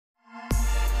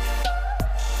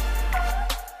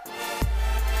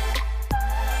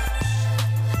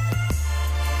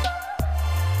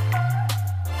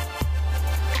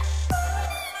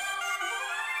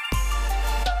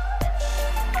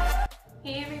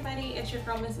everybody, it's your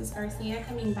girl Mrs. Garcia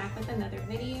coming back with another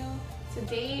video.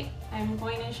 Today I'm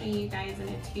going to show you guys in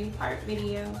a two-part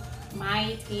video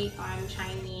my take on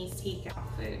Chinese takeout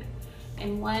food.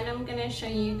 In one, I'm going to show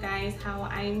you guys how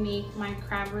I make my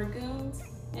crab rangoons,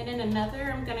 and in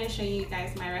another I'm going to show you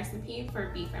guys my recipe for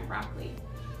beef and broccoli.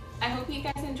 I hope you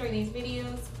guys enjoy these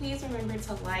videos. Please remember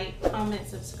to like, comment,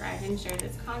 subscribe, and share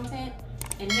this content.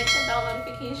 And hit the bell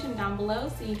notification down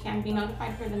below so you can be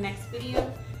notified for the next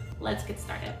video. Let's get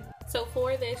started. So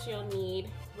for this, you'll need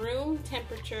room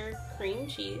temperature cream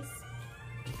cheese,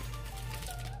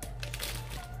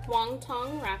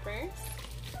 wonton wrappers,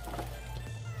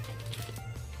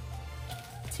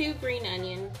 2 green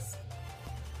onions,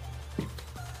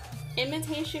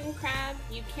 imitation crab.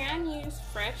 You can use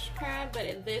fresh crab,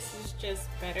 but this is just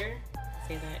better.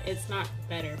 Say that, it's not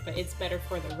better, but it's better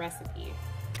for the recipe.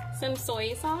 Some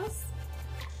soy sauce,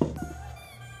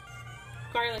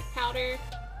 garlic powder,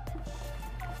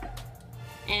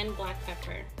 and black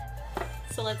pepper.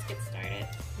 So let's get started.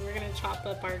 We're gonna chop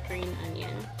up our green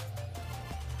onion.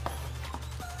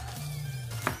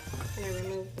 I'm gonna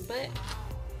remove the butt.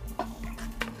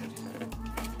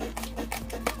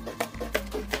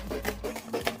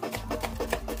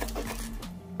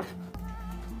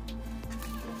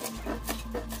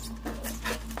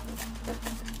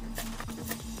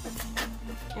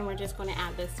 And we're just going to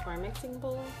add this to our mixing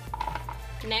bowl.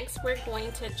 Next, we're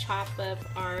going to chop up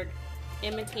our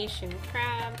imitation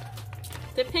crab.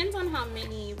 Depends on how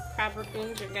many crab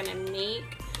rangoons you're going to make.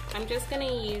 I'm just going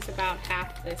to use about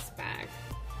half this bag.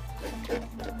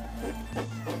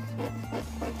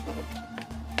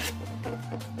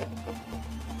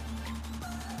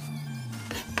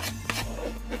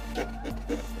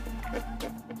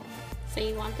 So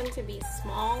you want them to be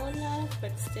small enough,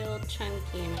 but still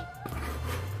chunky enough.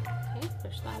 Okay,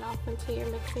 push that off into your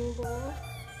mixing bowl.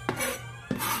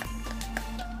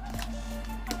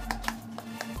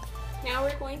 Now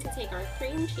we're going to take our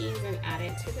cream cheese and add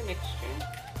it to the mixture.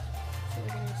 So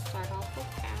we're going to start off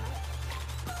with that.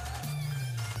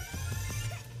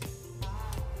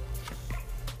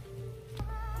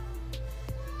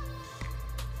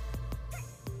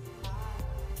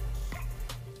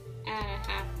 Add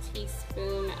a half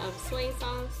teaspoon of soy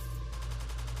sauce,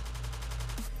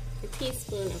 a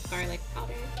teaspoon of garlic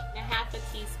powder, and a half a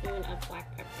teaspoon of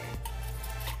black pepper.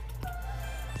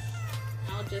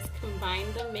 I'll just combine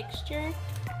the mixture.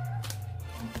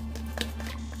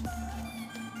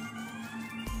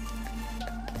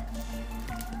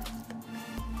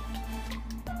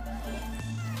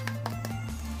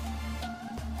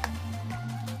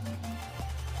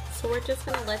 So we're just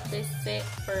gonna let this sit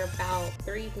for about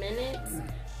 3 minutes,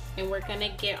 and we're gonna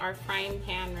get our frying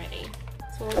pan ready.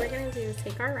 So what we're gonna do is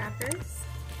take our wrappers,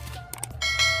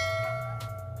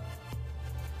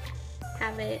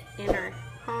 have it in our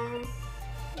palm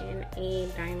in a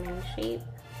diamond shape.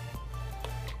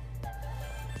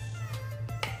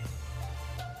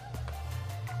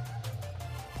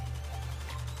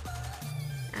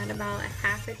 Add about a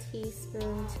half a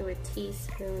teaspoon to a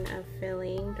teaspoon of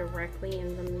filling directly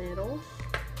in the middle.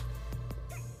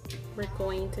 We're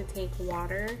going to take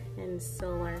water and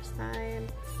seal our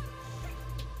sides.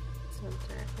 So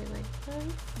directly like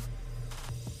this.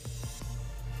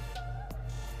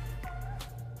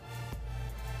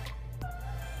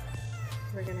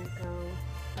 We're gonna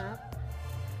go up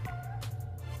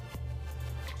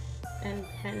and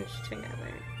pinch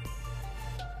together.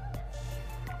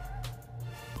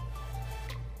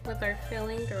 With our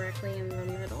filling directly in the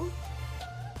middle.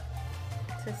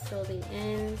 To seal the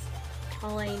ends,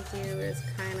 all I do is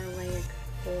kind of like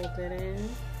fold it in.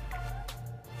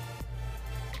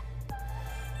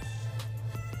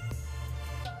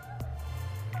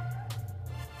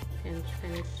 Pinch,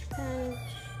 pinch, pinch.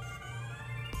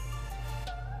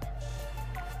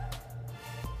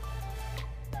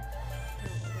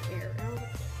 Air out.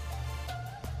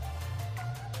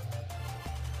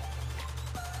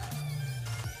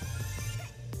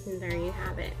 And there you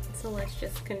have it. So let's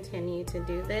just continue to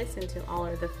do this until all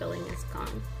of the filling is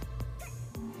gone.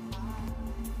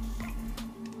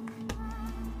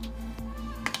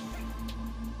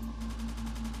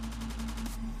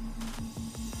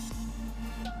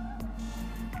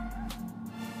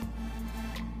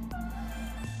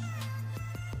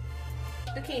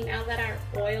 Okay, now that our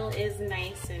oil is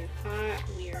nice and hot,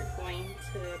 we are going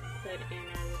to put in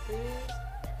our rangoons,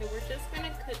 and we're just going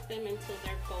to cook them until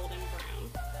they're golden brown.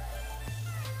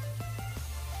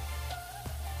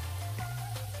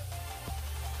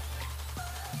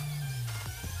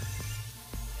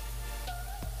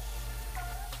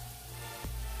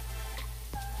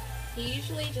 You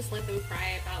usually just let them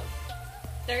fry about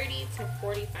 30 to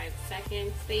 45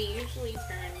 seconds. They usually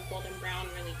turn golden brown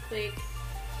really quick,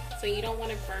 so you don't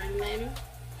want to burn them.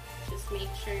 Just make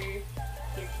sure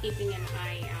you're keeping an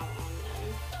eye out on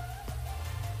them.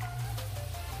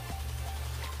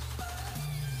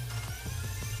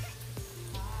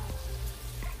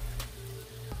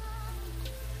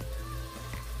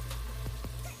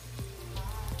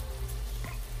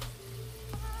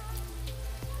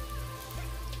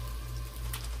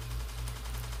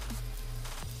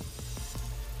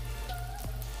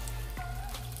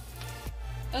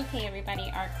 Okay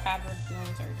everybody, our crab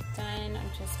rangoons are done.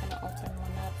 I'm just going to open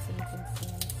one up so you can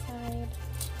see inside.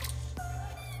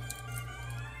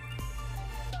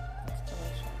 It's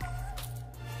delicious.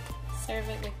 Serve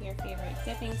it with your favorite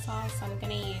dipping sauce. I'm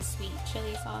going to use sweet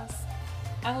chili sauce.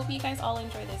 I hope you guys all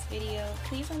enjoy this video.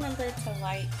 Please remember to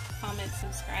like, comment,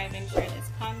 subscribe, and share this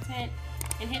content.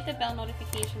 And hit the bell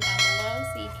notification down below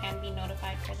so you can be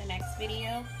notified for the next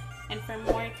video. And for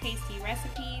more tasty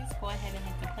recipes, go ahead and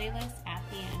hit the playlist at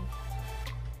the end.